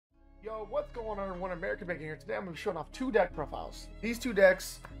Yo, what's going on everyone? American Bacon here. Today I'm going to be showing off two deck profiles. These two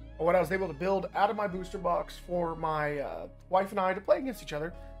decks are what I was able to build out of my booster box for my wife and I to play against each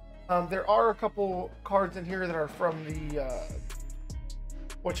other. There are a couple cards in here that are from the,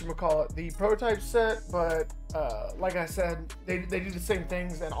 the prototype set, but like I said, they do the same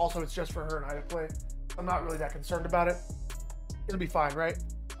things, and also it's just for her and I to play. I'm not really that concerned about it. It'll be fine, right?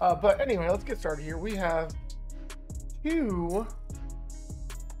 But anyway, let's get started here. We have two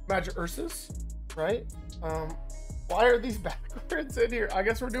Magic Ursas, right? Why are these backwards in here? I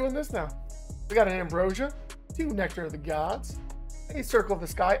guess we're doing this now. We got an Ambrosia, two Nectar of the Gods, a Circle of the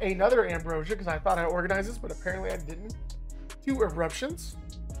Sky, another Ambrosia, because I thought I organized this, but apparently I didn't. Two Eruptions,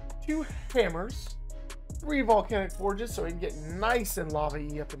 two Hammers, three Volcanic Forges, so we can get nice and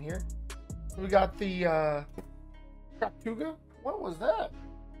lava-y up in here. We got the Kraptuga. What was that?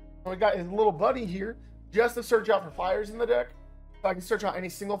 We got his little buddy here, just to search out for fires in the deck. So I can search out any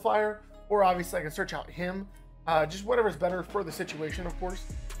single fire, or obviously I can search out him. Just whatever's better for the situation, of course.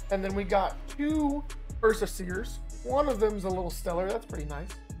 And then we got two Ursa Seers. One of them's a little stellar. That's pretty nice.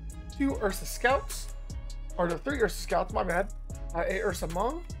 Two Ursa Scouts. Or no, three Ursa Scouts, my bad. A Ursa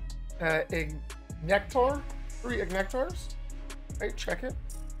Mung. A Nectar. Three Ignectars. Right, check it.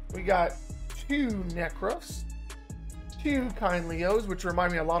 We got two Necros. Two Kind Leos, which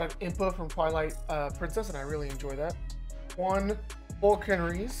remind me a lot of Impa from Twilight Princess, and I really enjoy that. One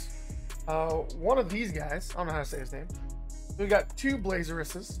Vulcanries. One of these guys, I don't know how to say his name. We got two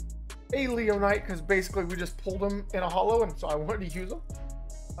Blazerisses, a Leonite, because basically we just pulled them in a hollow, and so I wanted to use them.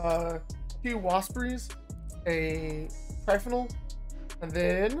 Two Waspreys, a Typhonal, and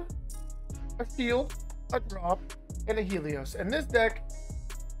then a Shield, a Drop, and a Helios. And this deck,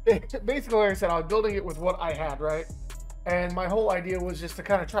 basically, like I said, I was building it with what I had, right? And my whole idea was just to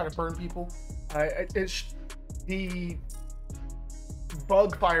kind of try to burn people. The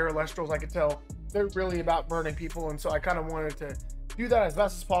bug fire Elestrals, I could tell they're really about burning people, and so I kind of wanted to do that as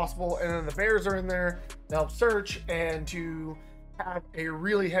best as possible. And then the bears are in there to help search and to have a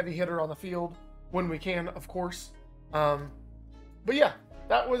really heavy hitter on the field when we can, of course. But yeah,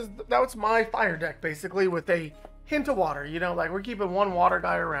 that was my fire deck, basically, with a hint of water. You know, like, we're keeping one water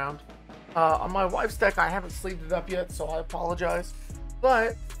guy around. On my wife's deck, I haven't sleeved it up yet, so I apologize.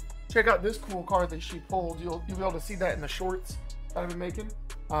 But check out this cool card that she pulled. You'll be able to see that in the shorts that I've been making.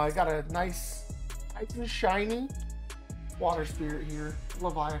 I got a nice and shiny water spirit here,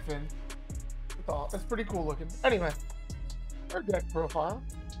 Leviathan. That's pretty cool looking. Anyway, our deck profile.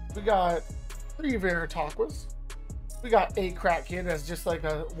 We got three Veritaquas. We got a Crack Kid as just like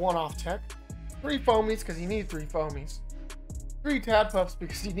a one-off tech. Three Foamies, because you need three Foamies. Three Tadpuffs,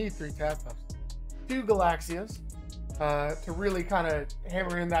 because you need three Tadpuffs. Two Galaxias, to really kind of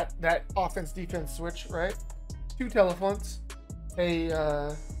hammer in that offense-defense switch, right? Two Teleflunts, a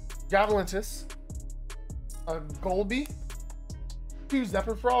Javelintus, a Golby, two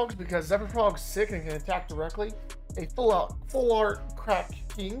Zephyr Frogs, because Zephyr Frog's sick and can attack directly, a full art Crack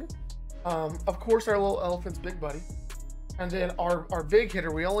King, of course our little elephant's big buddy, and then our big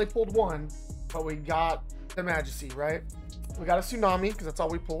hitter, we only pulled one, but we got the Majesty, right? We got a Tsunami, because that's all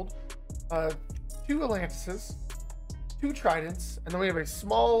we pulled, two Atlantises, two Tridents, and then we have a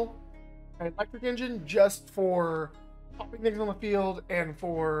small electric engine just for popping things on the field and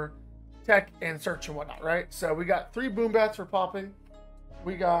for tech and search and whatnot, right? So we got three Boom Bats for popping.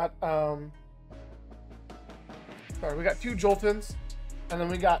 We got we got two Joltons, and then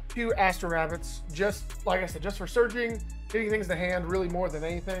we got two Astro Rabbits, just like I said, just for searching, getting things to hand, really more than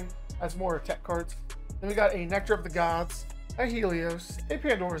anything. That's more tech cards. Then we got a Nectar of the Gods, a Helios, a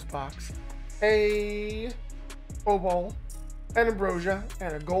Pandora's Box, a Obol, an Ambrosia,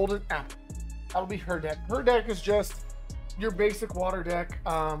 and a Golden Apple. That'll be her deck. Her deck is just your basic water deck,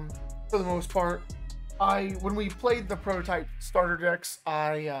 for the most part. When we played the prototype starter decks,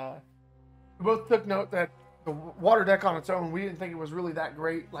 we both took note that the water deck on its own, we didn't think it was really that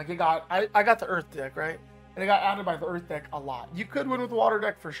great. Like, I got the Earth deck, right? And it got added by the Earth deck a lot. You could win with the water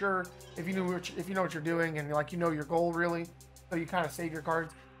deck for sure if you know what you're doing, and like, you know your goal really, so you kind of save your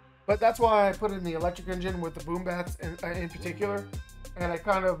cards. But that's why I put in the electric engine with the Boom Bats in particular, and I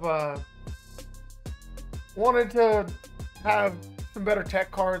kind of wanted to have some better tech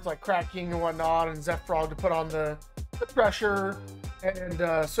cards like Crack King and whatnot, and Zephyr Frog to put on the pressure.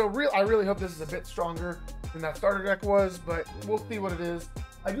 And so I really hope this is a bit stronger than that starter deck was, but we'll see what it is.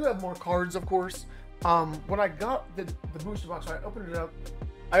 I do have more cards, of course. When I got the booster box, so I opened it up.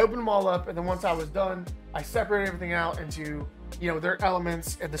 I opened them all up, and then once I was done, I separated everything out into, you know, their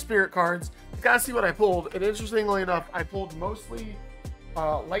elements and the spirit cards. You gotta see what I pulled. And interestingly enough, I pulled mostly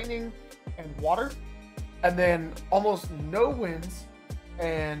lightning and water, and then almost no winds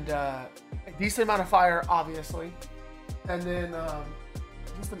and a decent amount of fire, obviously, and then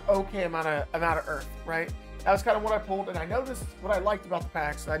just an okay amount of earth, right? That was kind of what I pulled, and I noticed what I liked about the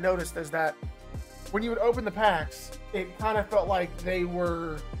packs. I noticed is that when you would open the packs, it kind of felt like they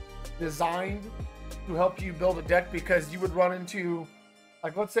were designed to help you build a deck, because you would run into,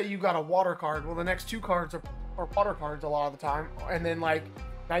 like, let's say you got a water card. Well, the next 2 cards are water cards a lot of the time, and then like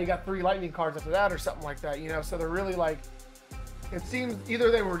now you got 3 lightning cards after that or something like that, you know. So they're really like, it seems either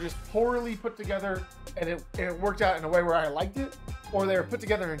they were just poorly put together and it worked out in a way where I liked it, or they were put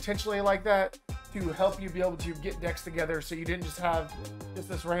together intentionally like that to help you be able to get decks together, so you didn't just have just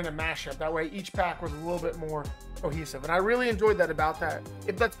this random mashup. That way each pack was a little bit more cohesive, and I really enjoyed that about that.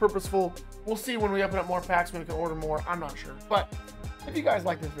 If that's purposeful, we'll see when we open up more packs, when we can order more. I'm not sure, but if you guys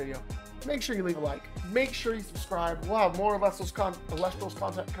like this video, make sure you leave a like. Make sure you subscribe. We'll have more Elestrals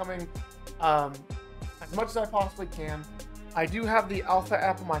content coming as much as I possibly can. I do have the alpha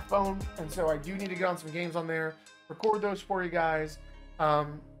app on my phone, and so I do need to get on some games on there, record those for you guys,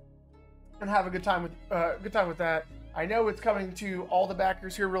 and have a good time with that. I know it's coming to all the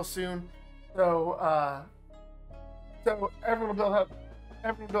backers here real soon, so everyone will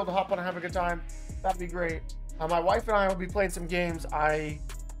be able to hop on and have a good time. That'd be great. My wife and I will be playing some games. I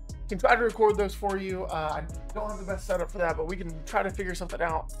can try to record those for you. I don't have the best setup for that, but we can try to figure something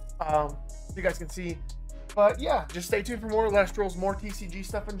out so you guys can see. But yeah, just stay tuned for more Elestrals, more TCG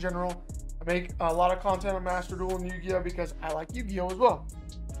stuff in general. I make a lot of content on Master Duel and Yu-Gi-Oh! Because I like Yu-Gi-Oh! As well.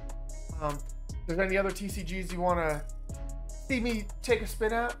 If there's any other TCGs you want to see me take a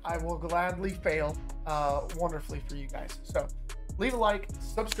spin at, I will gladly fail wonderfully for you guys. So leave a like,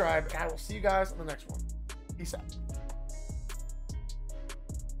 subscribe, and I will see you guys on the next one. Peace out.